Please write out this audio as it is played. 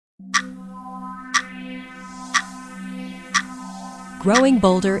Growing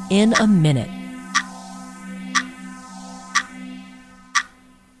bolder in a minute.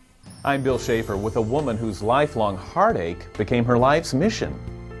 I'm Bill Schaefer with a woman whose lifelong heartache became her life's mission.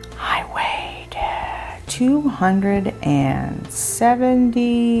 I weighed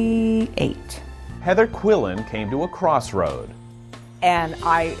 278. Heather Quillen came to a crossroad. And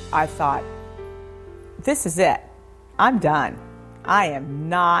I thought, this is it. I'm done. I am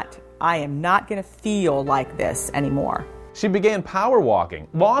not going to feel like this anymore. She began power walking,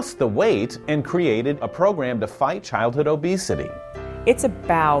 lost the weight, and created a program to fight childhood obesity. It's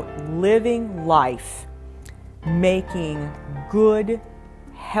about living life, making good,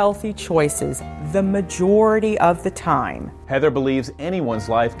 healthy choices the majority of the time. Heather believes anyone's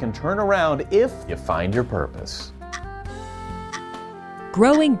life can turn around if you find your purpose.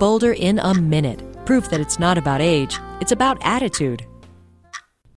 Growing bolder in a minute. Proof that it's not about age, it's about attitude.